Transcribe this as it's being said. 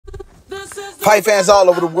Fight fans all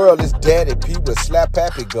over the world, it's Daddy P with Slap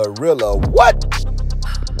Happy Gorilla. What?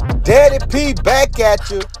 Daddy P back at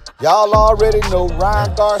you. Y'all already know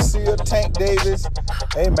Ryan Garcia, Tank Davis.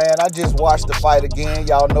 Hey man, I just watched the fight again.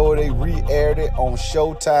 Y'all know they re-aired it on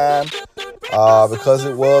Showtime because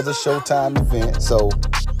it was a Showtime event. So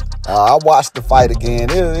I watched the fight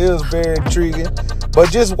again. It was very intriguing.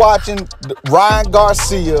 But just watching, Ryan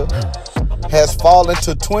Garcia has fallen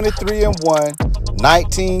to 23-1,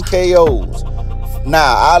 19 KOs.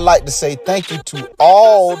 Now, I'd like to say thank you to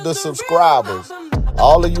all the subscribers.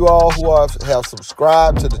 All of you all who have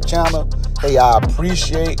subscribed to the channel. Hey, I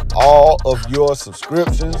appreciate all of your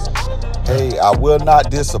subscriptions. Hey, I will not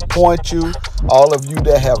disappoint you. All of you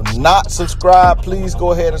that have not subscribed, please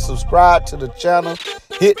go ahead and subscribe to the channel.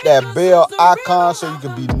 Hit that bell icon so you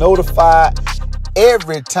can be notified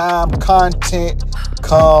every time content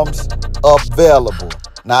comes available.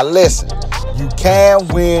 Now listen, you can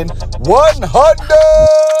win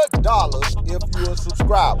 $100 if you're a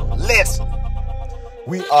subscriber. Listen,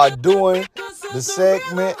 we are doing the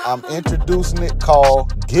segment, I'm introducing it,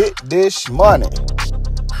 called Get This Money.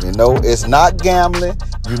 You know, it's not gambling,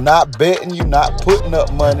 you're not betting, you're not putting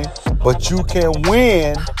up money, but you can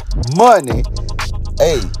win money,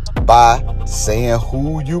 hey, by saying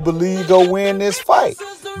who you believe go win this fight,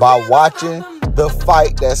 by watching the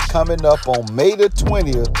fight that's coming up on May the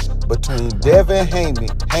 20th between Devin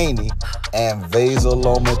Haney and Vasyl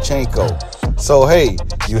Lomachenko. So hey,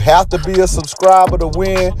 you have to be a subscriber to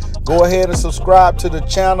win. Go ahead and subscribe to the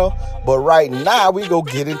channel. But right now we go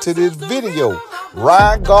get into this video.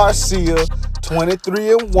 Ryan Garcia,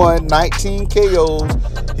 23-1, 19 KOs.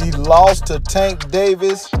 He lost to Tank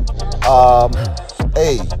Davis.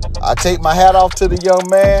 Hey, I take my hat off to the young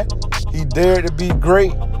man. He dared to be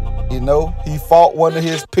great. You know, he fought one of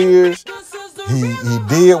his peers. He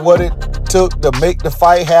did what it took to make the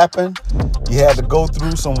fight happen. He had to go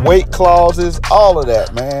through some weight clauses, all of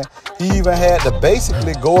that, man. He even had to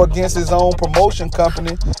basically go against his own promotion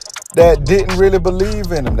company that didn't really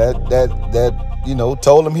believe in him, that you know,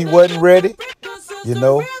 told him he wasn't ready, you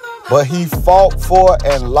know. But he fought for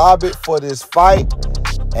and lobbied for this fight.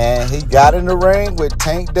 And he got in the ring with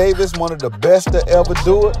Tank Davis, one of the best to ever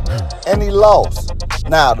do it, and he lost.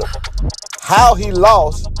 Now, how he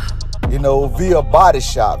lost, you know, via body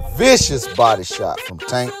shot, vicious body shot from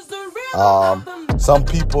Tank. Some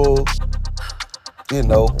people, you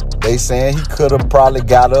know, they saying he could have probably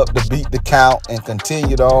got up to beat the count and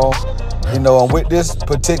continued on, you know, and with this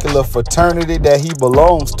particular fraternity that he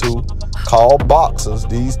belongs to, called boxers,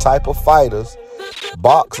 these type of fighters,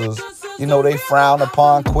 boxers, you know, they frown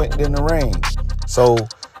upon quitting in the ring. So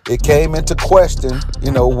it came into question,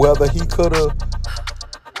 you know, whether he could have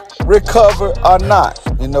recovered or not.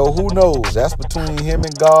 You know, who knows? That's between him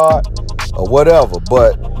and God or whatever.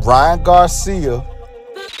 But Ryan Garcia,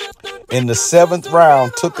 in the 7th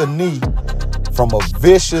round, took a knee from a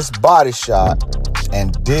vicious body shot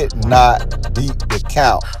and did not beat the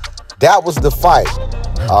count. That was the fight.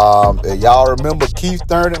 Y'all remember Keith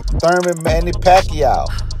Thurman, Manny Pacquiao.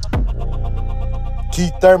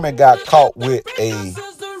 Keith Thurman got caught with a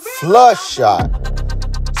flush shot,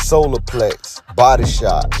 solar plex, body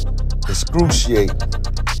shot, excruciating.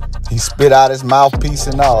 He spit out his mouthpiece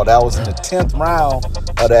and all. That was in the 10th round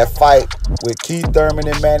of that fight with Keith Thurman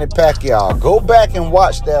and Manny Pacquiao. Go back and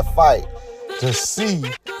watch that fight to see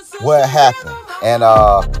what happened. And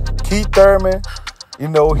Keith Thurman, you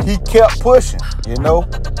know, he kept pushing, you know.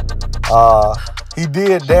 He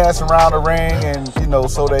did dance around the ring, and, you know,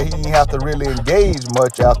 so that he didn't have to really engage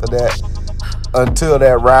much after that until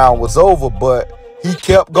that round was over, but he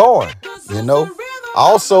kept going, you know.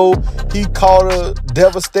 Also, he caught a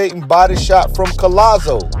devastating body shot from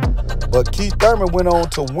Collazo, but Keith Thurman went on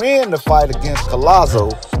to win the fight against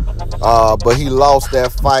Collazo, but he lost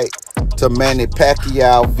that fight to Manny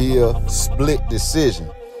Pacquiao via split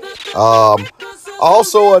decision.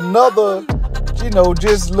 Also, another, you know,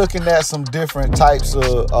 just looking at some different types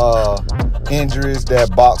of injuries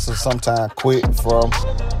that boxers sometimes quit from.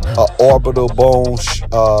 Orbital bone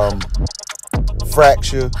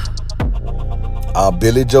fracture.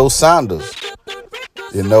 Billy Joe Saunders,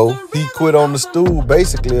 you know, he quit on the stool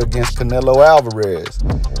basically against Canelo Alvarez,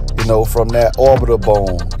 you know, from that orbital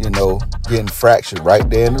bone, you know, getting fractured right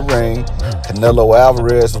there in the ring. Canelo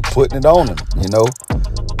Alvarez was putting it on him, you know,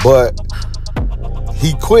 but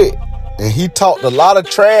he quit. And he talked a lot of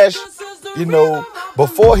trash, you know,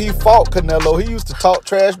 before he fought Canelo. He used to talk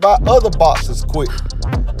trash about other boxers quitting.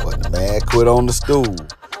 But the man quit on the stool.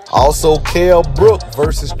 Also, Kell Brook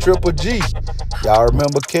versus Triple G. Y'all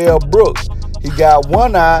remember Kell Brook? He got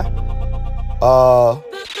one eye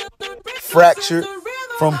fractured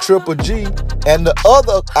from Triple G, and the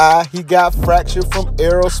other eye he got fractured from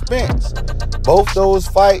Errol Spence. Both those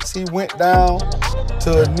fights he went down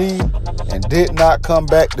to a knee and did not come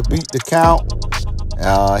back to beat the count.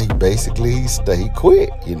 He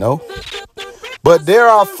quit, you know. But there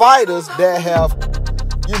are fighters that have,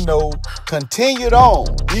 you know, continued on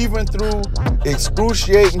even through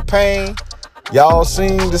excruciating pain. Y'all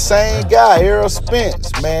seen the same guy, Errol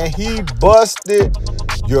Spence, man. He busted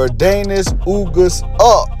Yordenis Ugas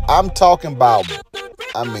up. I'm talking about,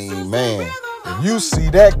 man, if you see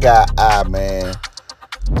that guy eye, man,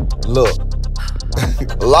 look,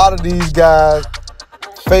 a lot of these guys'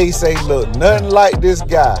 face ain't look nothing like this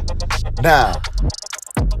guy. Now,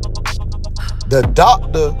 the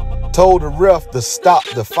doctor told the ref to stop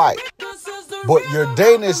the fight, but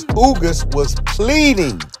Yordenis Ugas was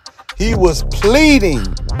pleading. He was pleading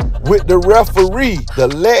with the referee to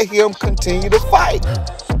let him continue to fight.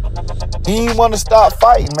 He didn't want to stop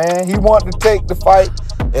fighting, man. He wanted to take the fight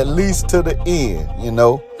at least to the end, you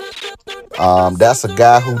know. That's a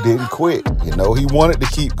guy who didn't quit, you know. He wanted to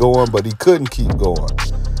keep going, but he couldn't keep going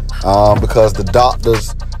because the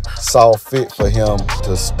doctors saw fit for him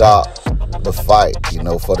to stop the fight, you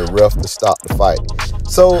know, for the ref to stop the fight.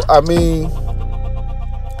 So, I mean,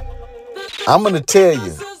 I'm going to tell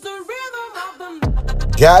you,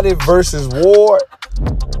 Gotti versus Ward,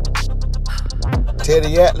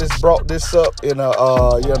 Teddy Atlas brought this up in a,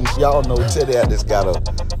 y'all know Teddy Atlas got a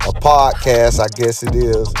podcast, I guess it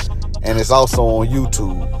is, and it's also on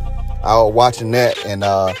YouTube. I was watching that, and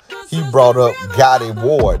he brought up Gotti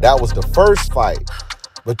Ward. That was the first fight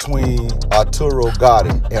between Arturo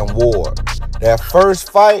Gotti and Ward. That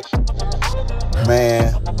first fight,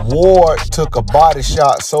 man, Ward took a body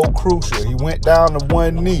shot so crucial. He went down to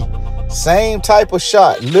one knee. Same type of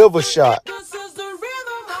shot, liver shot.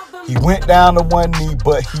 He went down to one knee,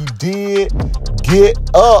 but he did get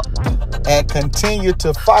up and continue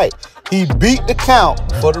to fight. He beat the count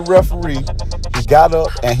for the referee. He got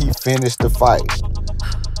up and he finished the fight.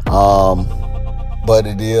 But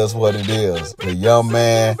it is what it is. The young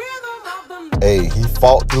man, hey, he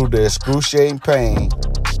fought through the excruciating pain.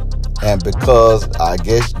 And because, I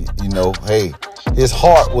guess, you know, hey, his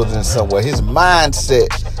heart was in somewhere. His mindset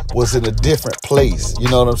was in a different place. You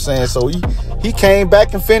know what I'm saying? So he came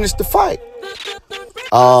back and finished the fight.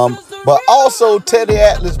 But also, Teddy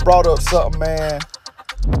Atlas brought up something, man,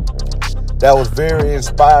 that was very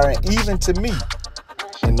inspiring, even to me,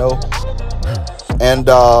 you know. And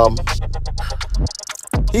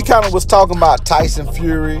he kind of was talking about Tyson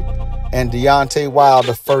Fury and Deontay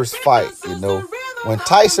Wilder first fight, you know. When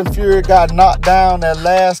Tyson Fury got knocked down that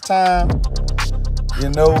last time, you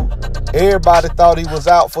know, everybody thought he was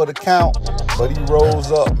out for the count, but he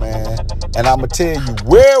rose up, man. And I'm going to tell you,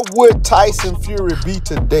 where would Tyson Fury be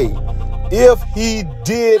today if he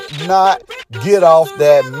did not get off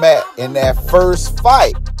that mat in that first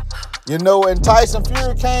fight? You know, and Tyson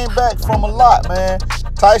Fury came back from a lot, man.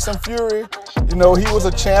 Tyson Fury, you know, he was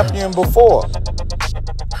a champion before,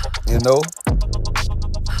 you know.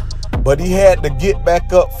 But he had to get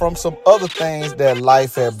back up from some other things that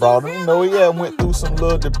life had brought him. You know, he had went through some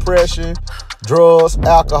little depression, drugs,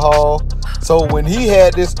 alcohol. So when he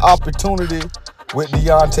had this opportunity with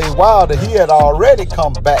Deontay Wilder, he had already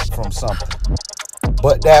come back from something.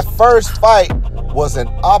 But that first fight was an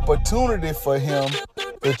opportunity for him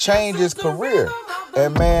to change his career.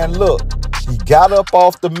 And man, look, he got up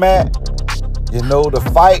off the mat. You know, the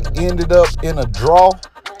fight ended up in a draw.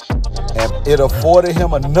 And it afforded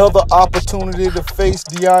him another opportunity to face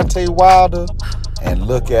Deontay Wilder. And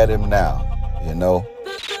look at him now, you know.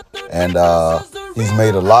 And he's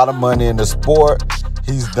made a lot of money in the sport.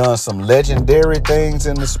 He's done some legendary things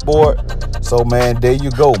in the sport. So, man, there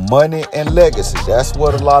you go. Money and legacy. That's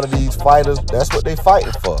what a lot of these fighters, that's what they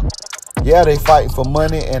fighting for. Yeah, they fighting for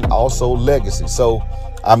money and also legacy. So,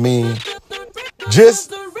 I mean,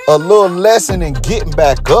 just a little lesson in getting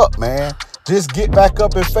back up, man. Just get back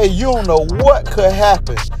up and face. You don't know what could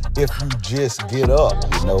happen if you just get up,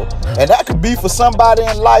 you know. And that could be for somebody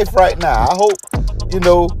in life right now. I hope, you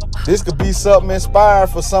know, this could be something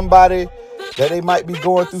inspiring for somebody that they might be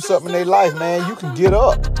going through something in their life, man. You can get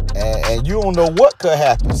up and you don't know what could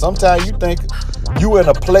happen. Sometimes you think you in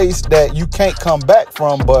a place that you can't come back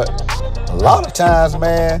from, but a lot of times,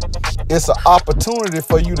 man, it's an opportunity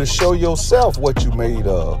for you to show yourself what you made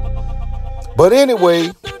of. But anyway,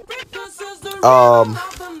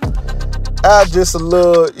 just a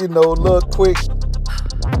little, you know, a little quick,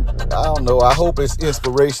 I don't know, I hope it's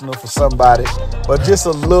inspirational for somebody, but just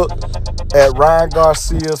a look at Ryan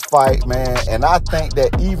Garcia's fight, man. And I think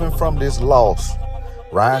that even from this loss,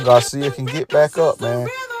 Ryan Garcia can get back up, man.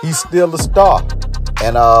 He's still a star.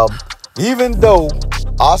 And even though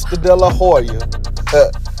Oscar De La Hoya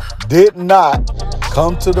did not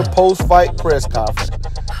come to the post-fight press conference,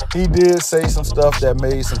 he did say some stuff that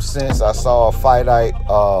made some sense. I saw a Fight Night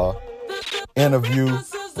interview,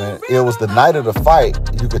 and it was the night of the fight.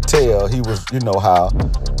 You could tell he was, you know how,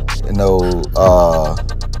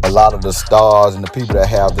 a lot of the stars and the people that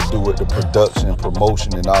have to do with the production,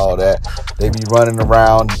 promotion, and all that, they be running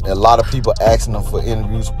around. A lot of people asking them for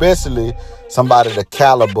interviews, especially somebody the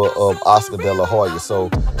caliber of Oscar De La Hoya. So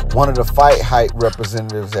one of the Fight Hype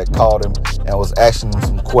representatives that called him and was asking him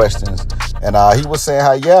some questions, and he was saying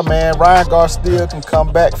how, yeah, man, Ryan Garcia can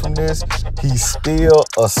come back from this. He's still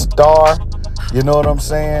a star. You know what I'm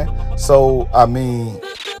saying? So, I mean,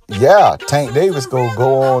 yeah, Tank Davis gonna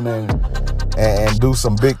go on and do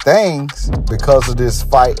some big things because of this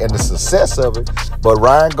fight and the success of it. But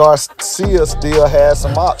Ryan Garcia still has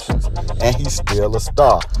some options, and he's still a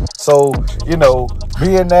star. So,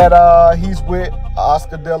 being that he's with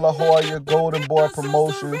Oscar De La Hoya, Golden Boy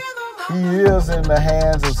Promotion, he is in the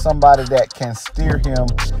hands of somebody that can steer him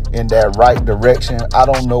in that right direction. I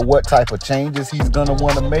don't know what type of changes he's going to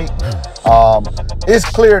want to make. It's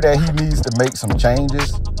clear that he needs to make some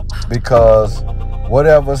changes, because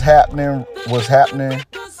whatever's happening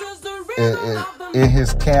in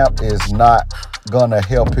his camp is not going to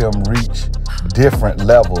help him reach different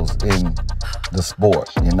levels in the sport,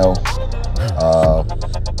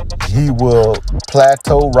 he will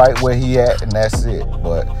plateau right where he at, and that's it.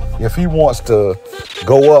 But if he wants to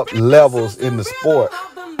go up levels in the sport,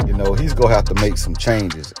 he's going to have to make some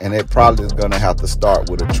changes, and it probably is going to have to start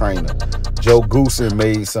with a trainer. Joe Goosen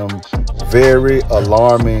made some very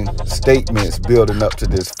alarming statements building up to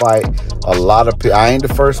this fight. A lot of people, I ain't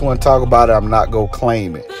the first one to talk about it. I'm not going to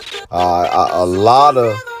claim it. A lot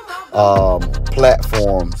of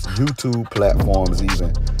platforms, YouTube platforms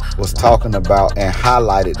even, was talking about and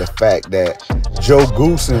highlighted the fact that Joe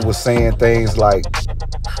Goosen was saying things like,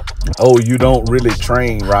 oh, you don't really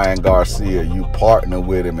train Ryan Garcia, you partner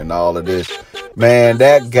with him and all of this. Man,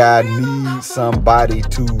 that guy needs somebody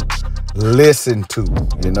to listen to,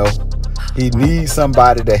 He needs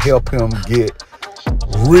somebody to help him get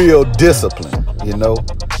real discipline,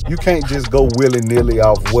 You can't just go willy-nilly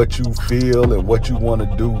off what you feel and what you want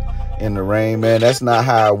to do in the ring, man. That's not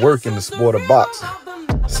how it works in the sport of boxing.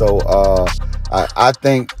 So I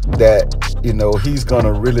think that, he's going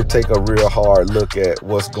to really take a real hard look at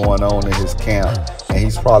what's going on in his camp, and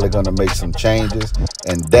he's probably going to make some changes,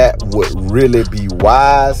 and that would really be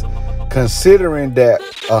wise, considering that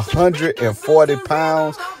 140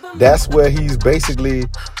 pounds, that's where he's basically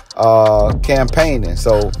campaigning.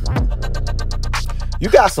 So you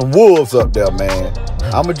got some wolves up there, man.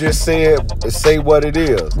 I'm going to just say what it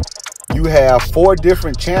is. You have 4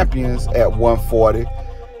 different champions at 140.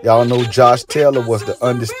 Y'all know Josh Taylor was the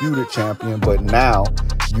undisputed champion, but now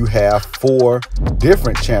you have 4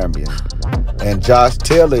 different champions. And Josh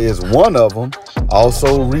Taylor is one of them.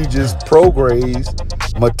 Also Regis Prograis,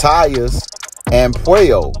 Matthias, and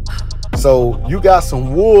Puello. So you got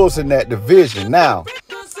some wolves in that division. Now,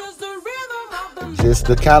 just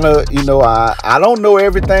to kind of, I don't know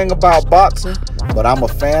everything about boxing, but I'm a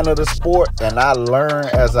fan of the sport, and I learn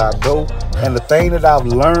as I go. And the thing that I've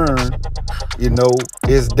learned,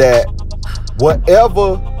 is that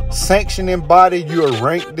whatever sanctioning body you're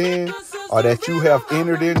ranked in, or that you have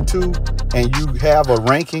entered into, and you have a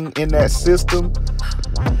ranking in that system,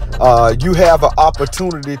 you have an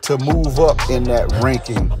opportunity to move up in that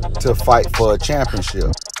ranking to fight for a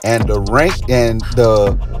championship. And the rank and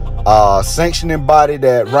the sanctioning body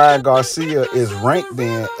that Ryan Garcia is ranked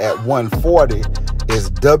in at 140 is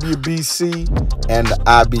WBC and the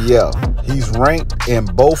IBF. He's ranked in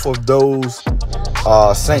both of those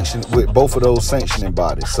with both of those sanctioning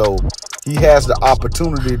bodies. So he has the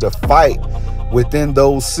opportunity to fight within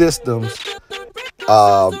those systems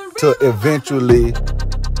to eventually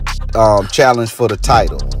challenge for the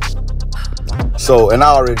title. So, and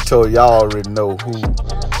I already told y'all already know who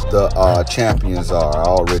the champions are. I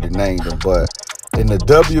already named them. But in the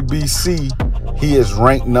WBC, he is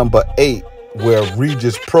ranked number 8, where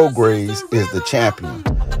Regis Prograis is the champion.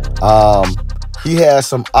 He has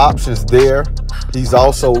some options there. He's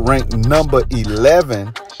also ranked number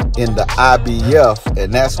 11 in the IBF,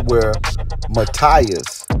 and that's where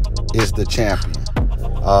Matthias is the champion.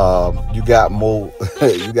 You got more,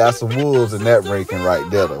 you got some wolves in that ranking right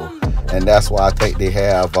there, though. And that's why I think they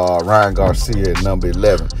have Ryan Garcia at number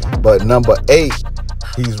 11. But number 8,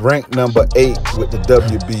 he's ranked number 8 with the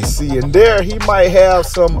WBC. And there he might have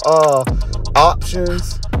some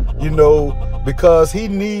options, because he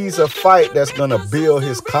needs a fight that's going to build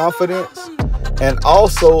his confidence and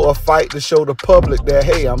also a fight to show the public that,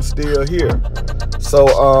 hey, I'm still here.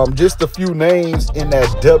 So just a few names in that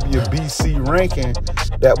WBC ranking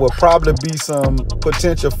that will probably be some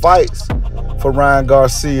potential fights for Ryan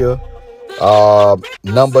Garcia.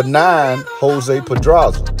 Number 9, Jose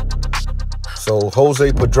Pedraza. So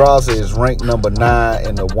Jose Pedraza is ranked number 9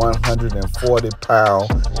 in the 140-pound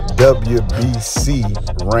WBC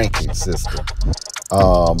ranking system.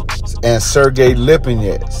 And Sergey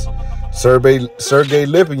Lipinets. Sergey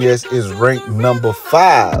Lipinets is ranked number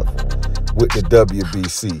 5 with the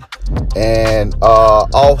WBC. And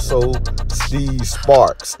also Steve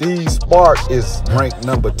Spark. Steve Spark is ranked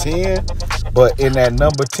number 10, but in that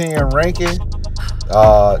number 10 ranking,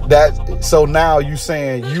 so now you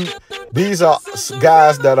saying these are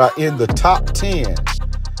guys that are in the top 10,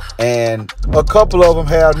 and a couple of them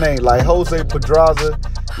have names like Jose Pedraza.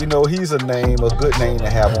 He's a good name to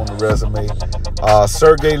have on the resume.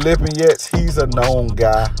 Sergey Lipinets, he's a known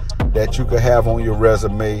guy that you could have on your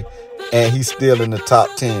resume, and he's still in the top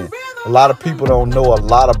 10. A lot of people don't know a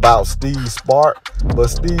lot about Steve Spark, but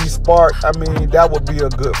Steve Spark, that would be a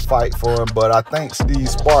good fight for him, but I think Steve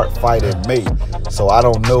Spark fight in May, so I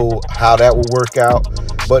don't know how that will work out,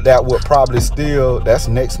 but that would probably that's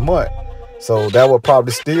next month, so that would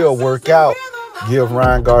probably still work out, give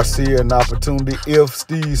Ryan Garcia an opportunity. If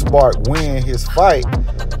Steve Spark win his fight,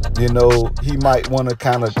 he might want to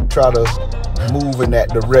kind of try to move in that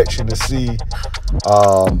direction to see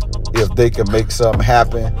if they can make something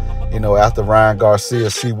happen, after Ryan Garcia,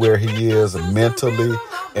 see where he is mentally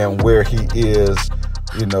and where he is,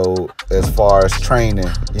 as far as training,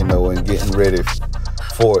 and getting ready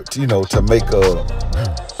for it, to make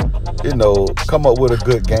come up with a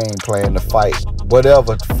good game plan to fight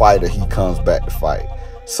whatever fighter he comes back to fight.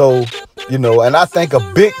 So, and I think a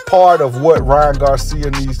big part of what Ryan Garcia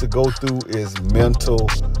needs to go through is mental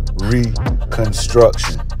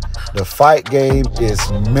reconstruction. The fight game is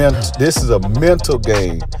mental. This is a mental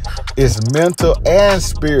game. It's mental and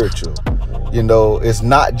spiritual. It's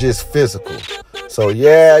not just physical. So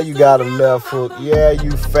yeah, you got a left hook. Yeah,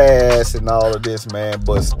 you fast and all of this, man.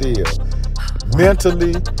 But still,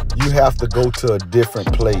 mentally, you have to go to a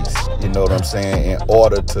different place. You know what I'm saying? In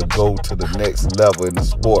order to go to the next level in the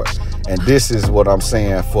sport. And this is what I'm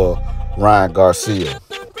saying for Ryan Garcia.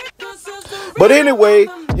 But anyway,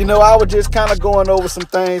 I was just kind of going over some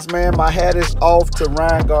things, man. My hat is off to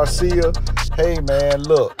Ryan Garcia. Hey, man,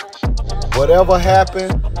 look, whatever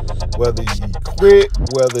happened, whether he quit,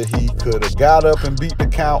 whether he could have got up and beat the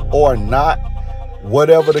count or not,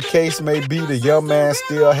 whatever the case may be, the young man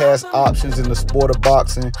still has options in the sport of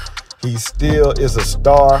boxing. He still is a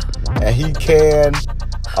star, and he can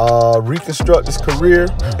reconstruct his career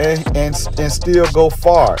and still go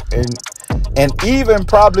far and even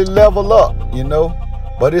probably level up,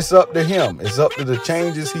 But it's up to him. It's up to the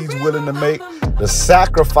changes he's willing to make, the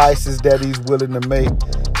sacrifices that he's willing to make,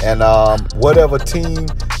 and whatever team,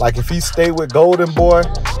 like if he stay with Golden Boy,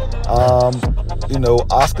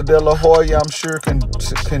 Oscar De La Hoya, I'm sure can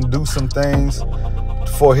do some things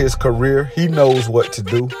for his career. He knows what to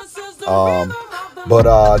do.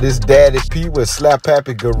 But this Daddy P with Slap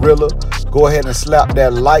Happy Gorilla, go ahead and slap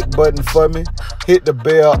that like button for me. Hit the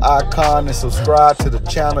bell icon and subscribe to the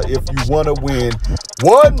channel if you want to win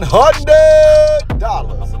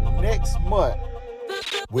 $100 next month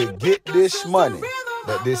with Get This Money.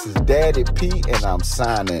 But this is Daddy P, and I'm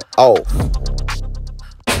signing off.